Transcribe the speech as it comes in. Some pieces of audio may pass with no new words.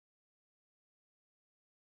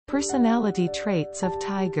Personality traits of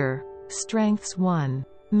tiger. Strengths: 1.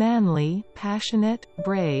 Manly, passionate,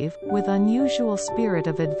 brave, with unusual spirit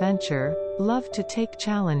of adventure, love to take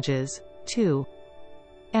challenges. 2.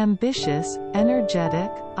 Ambitious,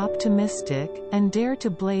 energetic, optimistic, and dare to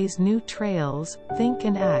blaze new trails, think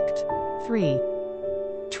and act. 3.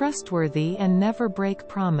 Trustworthy and never break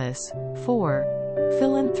promise. 4.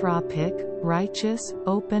 Philanthropic, righteous,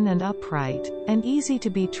 open and upright, and easy to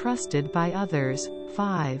be trusted by others.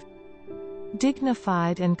 5.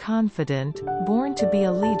 Dignified and confident, born to be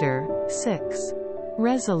a leader. 6.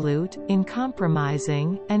 Resolute,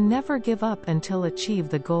 uncompromising, and never give up until achieve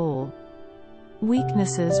the goal.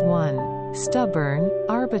 Weaknesses: 1. Stubborn,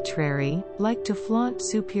 arbitrary, like to flaunt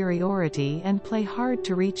superiority and play hard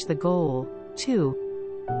to reach the goal. 2.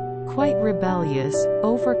 Quite rebellious,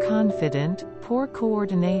 overconfident, poor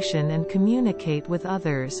coordination and communicate with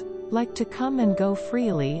others, like to come and go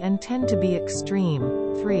freely and tend to be extreme.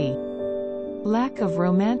 3. Lack of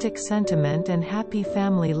romantic sentiment and happy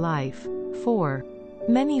family life. 4.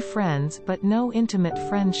 Many friends but no intimate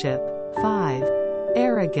friendship. 5.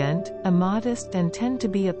 Arrogant, immodest and tend to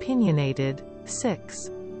be opinionated. 6.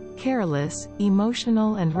 Careless,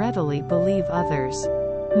 emotional and readily believe others.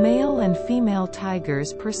 Male and female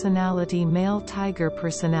tigers personality. Male tiger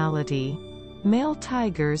personality. Male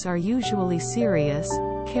tigers are usually serious,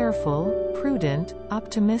 careful, prudent,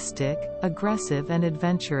 optimistic, aggressive and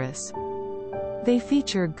adventurous. They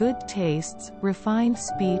feature good tastes, refined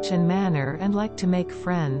speech and manner and like to make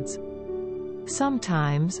friends.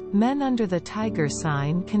 Sometimes, men under the tiger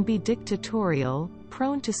sign can be dictatorial,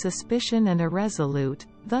 prone to suspicion and irresolute,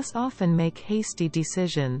 thus often make hasty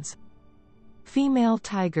decisions. Female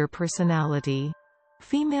tiger personality.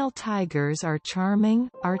 Female tigers are charming,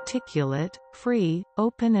 articulate, free,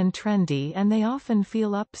 open and trendy, and they often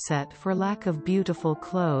feel upset for lack of beautiful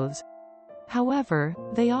clothes. However,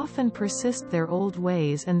 they often persist their old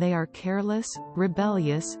ways and they are careless,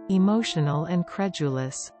 rebellious, emotional and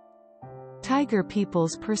credulous. Tiger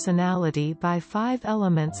people's personality. By 5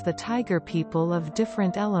 elements. The tiger people of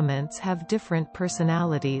different elements have different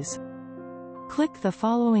personalities. Click the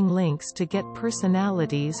following links to get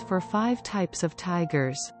personalities for 5 types of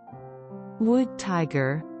tigers. Wood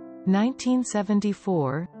tiger.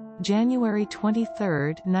 1974, January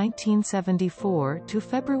 23, 1974 to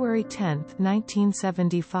February 10,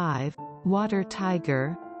 1975. Water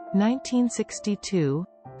tiger. 1962,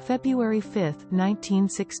 February 5,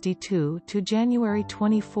 1962 to January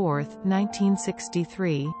 24,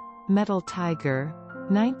 1963. Metal tiger.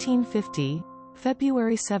 1950,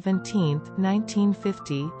 February 17,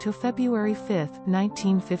 1950 to February 5,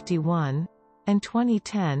 1951. And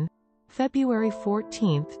 2010, February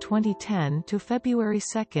 14, 2010 to February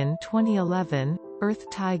 2, 2011, Earth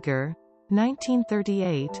tiger.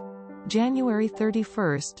 1938, January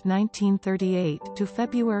 31, 1938 to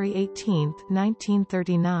February 18,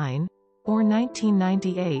 1939, or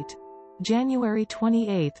 1998, January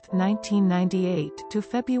 28, 1998 to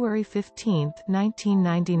February 15,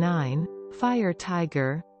 1999, Fire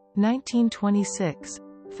tiger. 1926,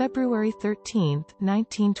 February 13,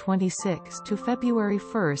 1926 to February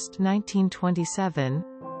 1, 1927,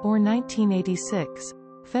 or 1986,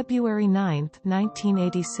 February 9,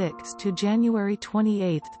 1986 to January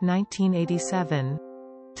 28, 1987.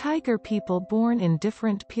 Tiger people born in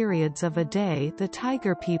different periods of a day. The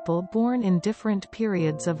tiger people born in different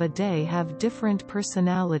periods of a day have different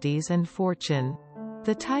personalities and fortune.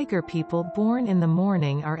 The tiger people born in the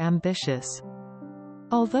morning are ambitious.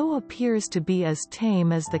 Although appears to be as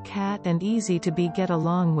tame as the cat and easy to be get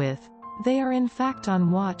along with, they are in fact on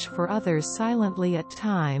watch for others silently at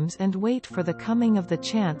times and wait for the coming of the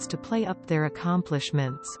chance to play up their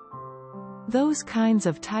accomplishments. Those kinds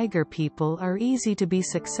of tiger people are easy to be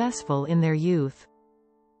successful in their youth.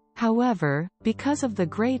 However, because of the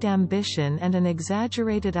great ambition and an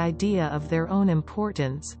exaggerated idea of their own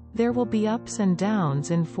importance, there will be ups and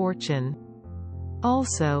downs in fortune.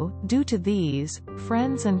 Also, due to these,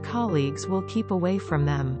 friends and colleagues will keep away from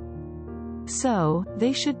them. So,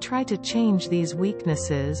 they should try to change these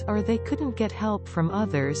weaknesses or they couldn't get help from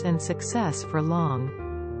others and success for long.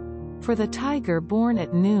 For the tiger born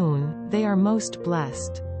at noon, they are most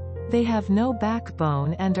blessed. They have no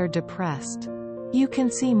backbone and are depressed. You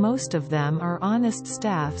can see most of them are honest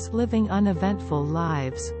staffs living uneventful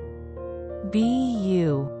lives.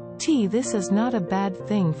 This is not a bad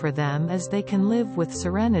thing for them as they can live with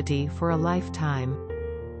serenity for a lifetime.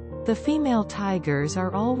 The female tigers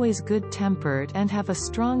are always good-tempered and have a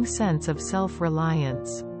strong sense of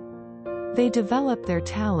self-reliance. They develop their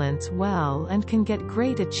talents well and can get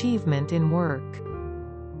great achievement in work.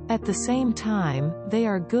 At the same time, they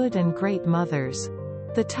are good and great mothers.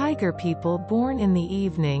 The tiger people born in the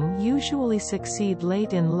evening usually succeed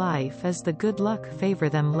late in life as the good luck favor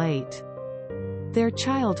them late. Their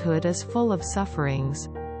childhood is full of sufferings.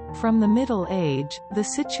 From the middle age, the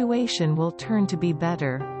situation will turn to be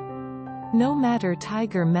better. No matter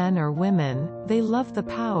tiger men or women, they love the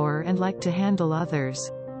power and like to handle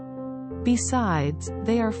others. Besides,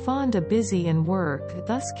 they are fond of busy in work,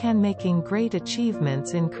 thus can making great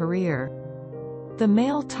achievements in career. The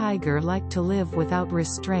male tiger like to live without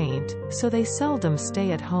restraint, so they seldom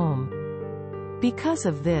stay at home. Because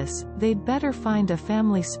of this, they'd better find a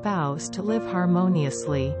family spouse to live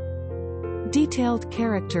harmoniously. Detailed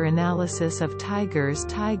character analysis of tigers.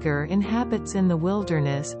 Tiger inhabits in the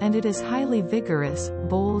wilderness and it is highly vigorous,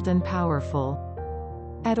 bold and powerful.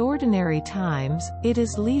 At ordinary times, it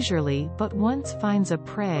is leisurely but once finds a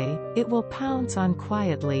prey, it will pounce on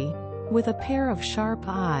quietly. With a pair of sharp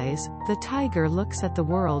eyes, the tiger looks at the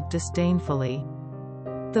world disdainfully.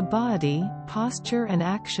 The body, posture and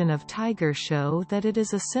action of tiger show that it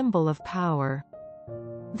is a symbol of power.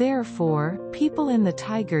 Therefore, people in the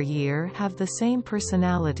tiger year have the same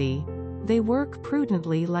personality. They work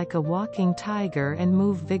prudently like a walking tiger and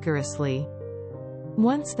move vigorously.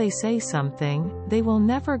 Once they say something, they will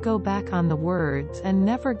never go back on the words and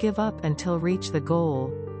never give up until reach the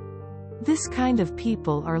goal. This kind of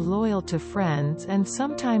people are loyal to friends and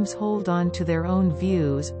sometimes hold on to their own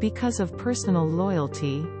views because of personal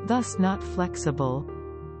loyalty, thus not flexible.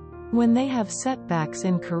 When they have setbacks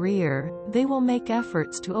in career, they will make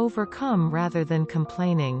efforts to overcome rather than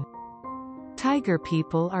complaining. Tiger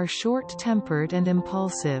people are short-tempered and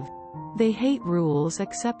impulsive. They hate rules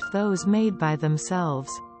except those made by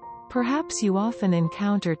themselves. Perhaps you often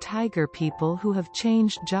encounter tiger people who have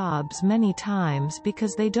changed jobs many times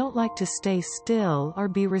because they don't like to stay still or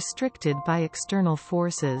be restricted by external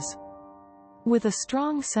forces. With a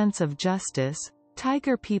strong sense of justice,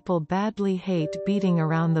 tiger people badly hate beating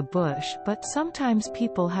around the bush, but sometimes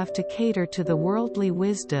people have to cater to the worldly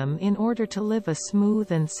wisdom in order to live a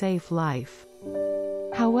smooth and safe life.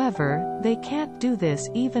 However, they can't do this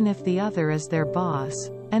even if the other is their boss,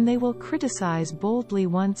 and they will criticize boldly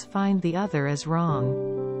once find the other is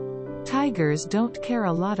wrong. Tigers don't care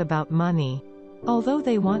a lot about money. Although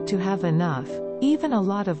they want to have enough, even a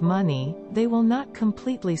lot of money, they will not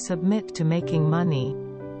completely submit to making money.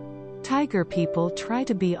 Tiger people try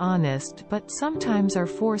to be honest but sometimes are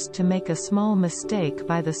forced to make a small mistake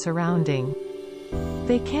by the surrounding.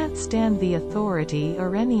 They can't stand the authority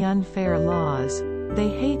or any unfair laws. They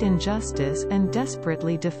hate injustice and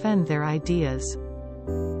desperately defend their ideas.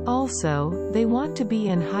 Also, they want to be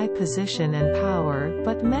in high position and power,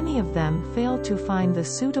 but many of them fail to find the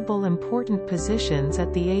suitable important positions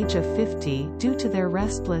at the age of 50 due to their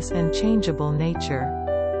restless and changeable nature.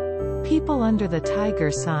 People under the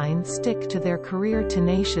tiger sign stick to their career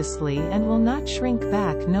tenaciously and will not shrink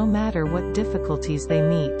back no matter what difficulties they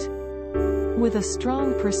meet. With a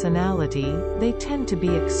strong personality, they tend to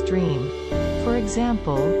be extreme. For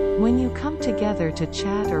example, when you come together to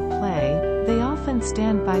chat or play, they often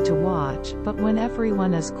stand by to watch, but when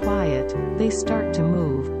everyone is quiet, they start to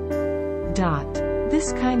move.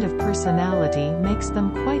 This kind of personality makes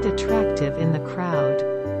them quite attractive in the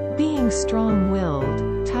crowd. Being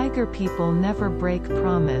strong-willed, tiger people never break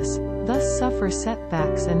promise, thus suffer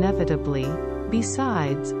setbacks inevitably.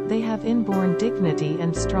 Besides, they have inborn dignity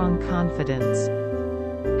and strong confidence.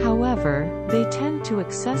 However, they tend to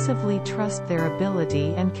excessively trust their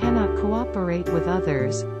ability and cannot cooperate with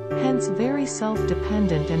others, hence very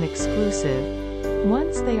self-dependent and exclusive.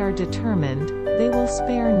 Once they are determined, they will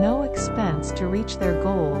spare no expense to reach their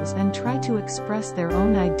goals and try to express their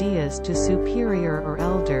own ideas to superior or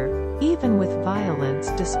elder, even with violence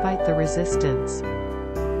despite the resistance.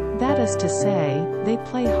 That is to say, they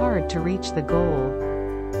play hard to reach the goal.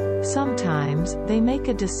 Sometimes, they make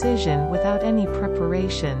a decision without any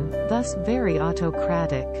preparation, thus very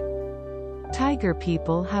autocratic. Tiger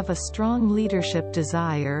people have a strong leadership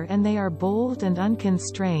desire and they are bold and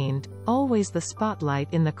unconstrained, always the spotlight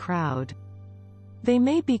in the crowd. They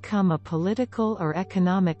may become a political or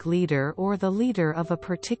economic leader or the leader of a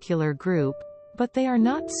particular group, but they are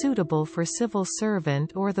not suitable for civil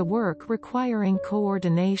servant or the work requiring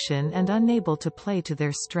coordination and unable to play to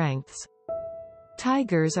their strengths.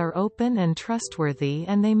 Tigers are open and trustworthy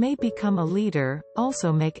and they may become a leader,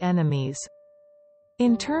 also make enemies.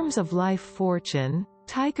 In terms of life fortune,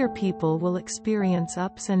 tiger people will experience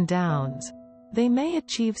ups and downs. They may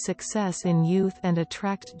achieve success in youth and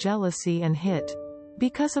attract jealousy and hit.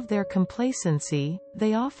 Because of their complacency,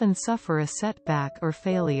 they often suffer a setback or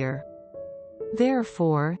failure.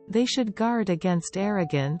 Therefore, they should guard against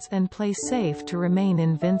arrogance and play safe to remain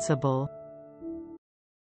invincible.